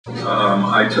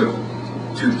I took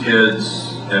 2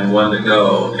 kids and 1 to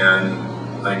go, and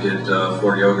I did 4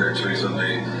 yogurts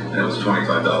recently, and it was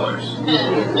 $25.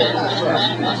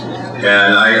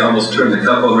 And I almost turned the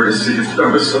cup over to see if there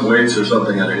was some weights or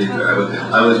something underneath it.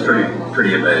 I was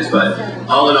pretty amazed. But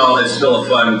all in all, it's still a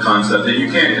fun concept, and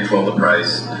you can't control the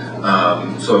price.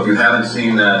 So if you haven't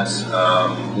seen that,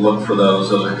 look for those.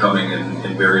 Those are coming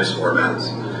in various formats.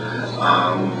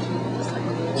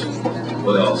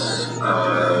 What else?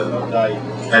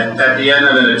 At the end,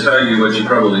 I'm going to tell you what you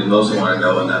probably most want to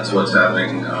know, and that's what's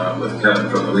happening with Kevin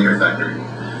from the Wiener Factory,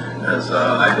 as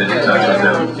I've been in touch with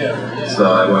him. So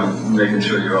I want making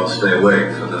sure you all stay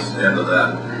awake for this end of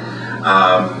that.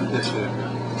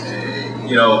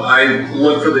 You know, I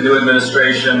look for the new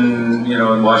administration, you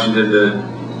know, in Washington to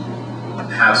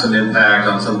have some impact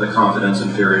on some of the confidence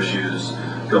and fear issues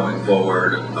going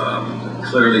forward.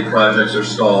 Clearly, projects are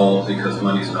stalled because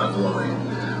money's not flowing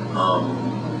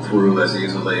through as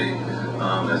easily,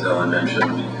 as Ellen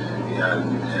mentioned,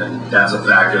 and that's a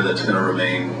factor that's going to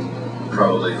remain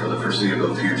probably for the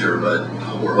foreseeable future, but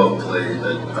we're hopefully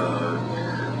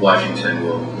that Washington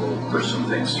will push some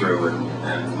things through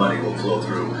and money will flow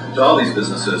through to all these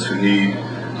businesses who need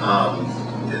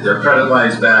their credit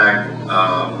lines back.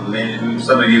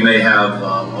 Some of you may have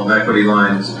home equity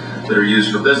lines that are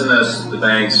used for business. The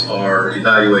banks are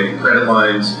evaluating credit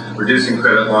lines, reducing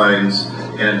credit lines,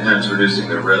 and hence reducing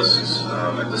their risks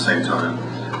at the same time.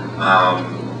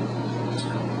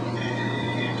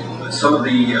 Some of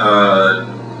the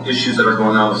issues that are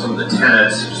going on with some of the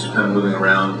tenants, just kind of moving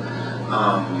around.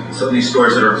 Some of these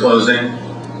stores that are closing.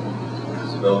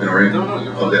 Is the bell going to ring? No,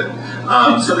 you're okay.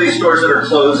 Some of these stores that are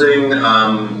closing,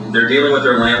 they're dealing with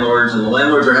their landlords, and the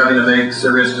landlords are having to make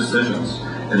serious decisions.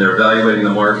 And they're evaluating the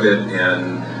market,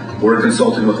 and we're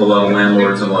consulting with a lot of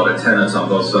landlords and a lot of tenants on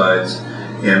both sides.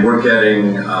 And we're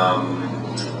getting,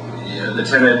 the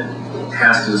tenant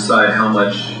has to decide how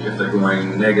much, if they're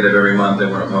going negative every month, they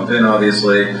want to pump in,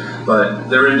 obviously. But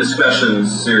they're in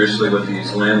discussions seriously with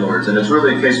these landlords, and it's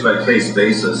really a case-by-case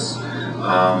basis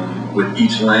with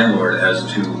each landlord as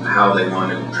to how they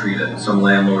want to treat it. Some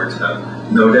landlords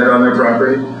have no debt on their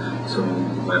property.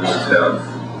 Some landlords have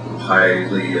high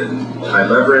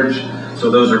leverage, so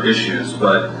those are issues.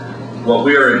 But what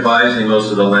we are advising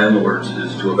most of the landlords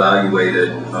is to evaluate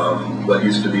it. What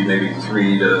used to be maybe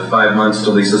 3 to 5 months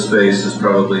to lease a space is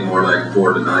probably more like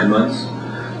 4 to 9 months,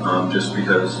 just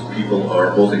because people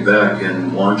are holding back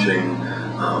and launching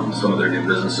some of their new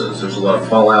businesses. There's a lot of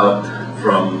fallout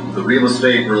from the real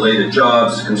estate related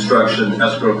jobs, construction,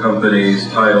 escrow companies,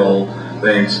 title,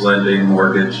 banks, lending,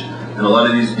 mortgage, and a lot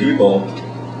of these people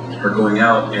are going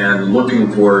out and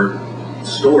looking for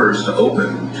stores to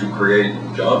open to create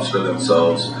jobs for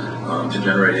themselves, to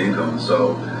generate income.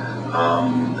 So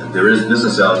there is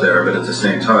business out there, but at the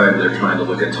same time they're trying to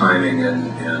look at timing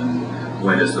and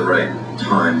when is the right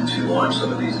time to launch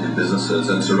some of these new businesses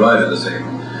and survive at the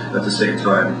same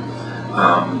time.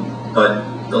 But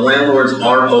the landlords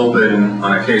are open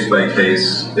on a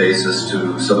case-by-case basis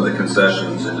to some of the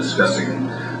concessions and discussing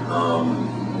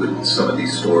with some of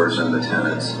these stores and the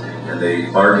tenants, and they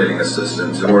are getting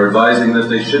assistance, and we're advising that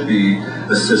they should be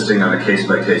assisting on a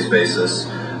case-by-case basis,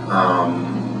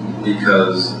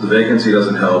 because the vacancy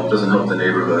doesn't help the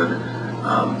neighborhood.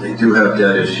 They do have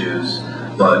debt issues,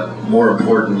 but more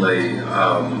importantly,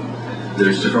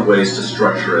 there's different ways to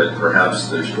structure it. Perhaps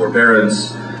there's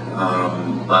forbearance,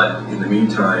 but in the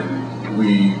meantime,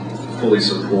 we fully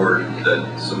support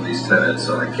that some of these tenants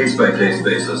on a case-by-case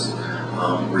basis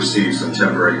receive some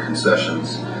temporary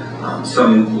concessions.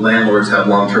 Some landlords have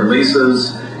long-term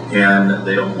leases and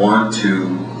they don't want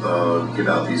to give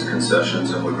out these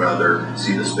concessions and would rather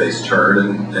see the space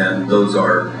turn, and those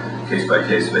are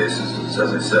case-by-case basis,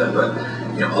 as I said. But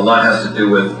you know, a lot has to do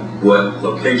with what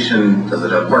location, does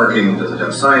it have parking, does it have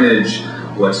signage,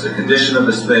 what's the condition of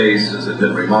the space, has it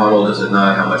been remodeled, is it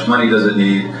not, how much money does it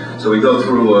need? So we go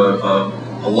through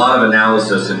a lot of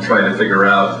analysis and try to figure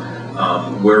out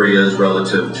where he is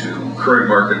relative to current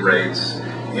market rates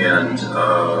and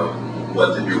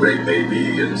what the new rate may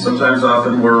be. And sometimes,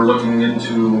 often,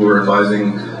 we're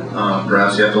advising,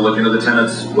 perhaps you have to look into the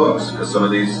tenants' books, because some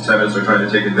of these tenants are trying to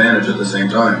take advantage at the same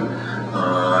time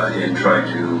in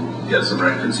trying to get some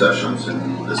rent concessions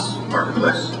in this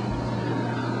marketplace.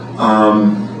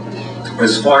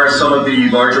 As far as some of the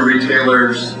larger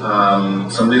retailers,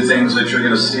 some new things that you're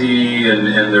going to see, and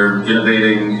they're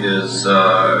innovating, is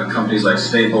companies like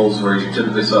Staples, where you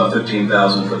typically saw a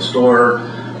 15,000-foot store.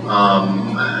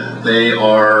 They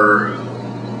are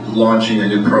launching a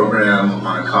new program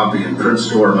on a copy and print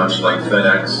store, much like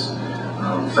FedEx.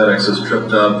 FedEx has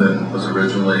tripped up and was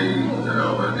originally,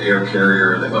 an air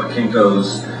carrier, they bought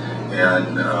Kinko's,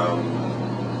 and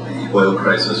the oil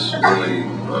crisis really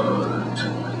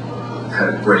had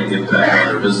a great impact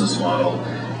on their business model,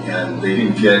 and they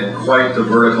didn't get quite the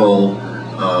vertical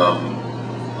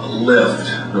lift,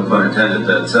 no pun intended,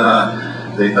 that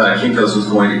they thought Kinko's was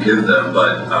going to give them,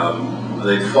 but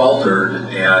they faltered,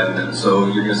 and so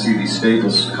you're going to see these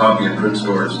Staples copy and print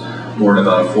stores more in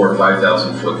about a 4,000 or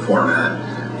 5,000 foot format,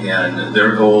 and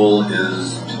their goal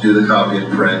is to do the copy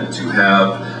and print, to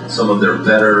have some of their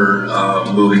better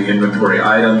moving inventory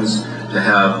items, to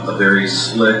have a very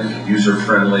slick,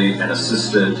 user-friendly, and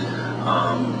assisted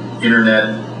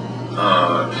internet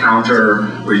counter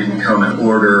where you can come and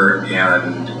order,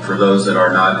 and for those that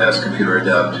are not as computer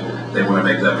adept, they want to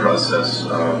make that process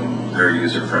very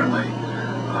user-friendly.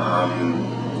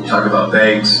 Talk about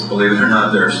banks. Believe it or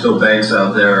not, there are still banks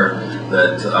out there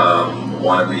that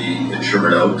want to be in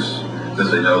Sherman Oaks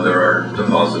because they know there are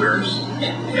depositors,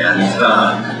 and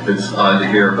it's odd to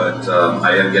hear, but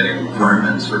I am getting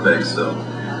requirements for banks still.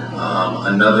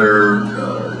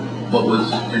 What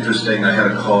was interesting, I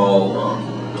had a call.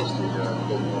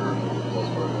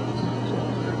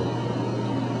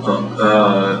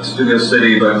 Studio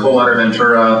City, but Coldwater,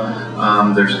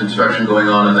 Ventura, there's construction going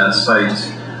on in that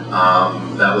site.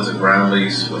 That was a ground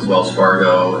lease with Wells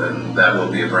Fargo, and that will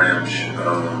be a branch.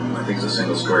 I think it's a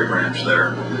single-story branch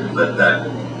there. But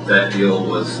that deal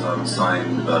was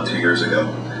signed about 2 years ago.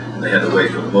 And they had to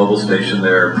wait for the mobile station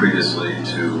there previously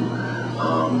to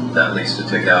that lease to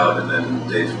tick out, and then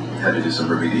they've had to do some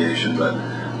remediation. But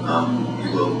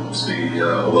you will see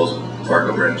a Wells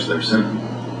Fargo branch there soon.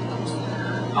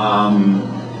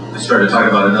 I started talking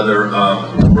about another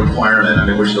requirement. I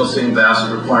mean, we're still seeing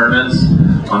vast requirements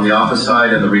on the office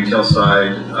side and the retail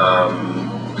side.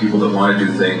 People that want to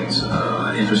do things.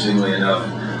 Interestingly enough,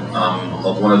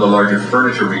 one of the larger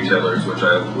furniture retailers, which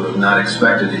I would have not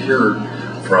expected to hear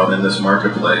from in this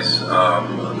marketplace,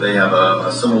 they have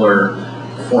a similar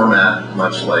format,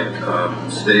 much like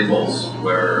Staples,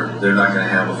 where they're not going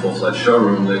to have a full-fledged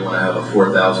showroom. They want to have a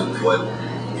 4,000-foot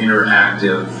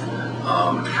interactive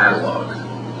catalog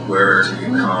where you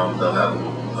can come. They'll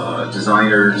have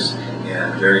designers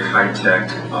and very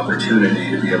high-tech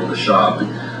opportunity to be able to shop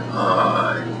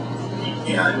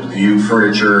and view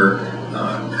furniture,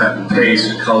 cut and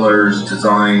paste, colors,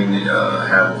 design,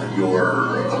 have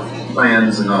your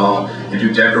plans and all, and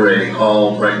do decorating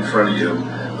all right in front of you,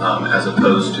 as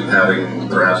opposed to having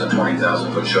perhaps a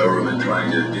 20,000-foot showroom and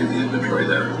trying to do the inventory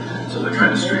there. So they're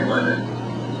trying to streamline it.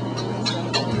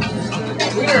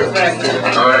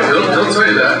 All right, he'll tell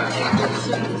you that.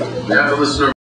 You have to listen to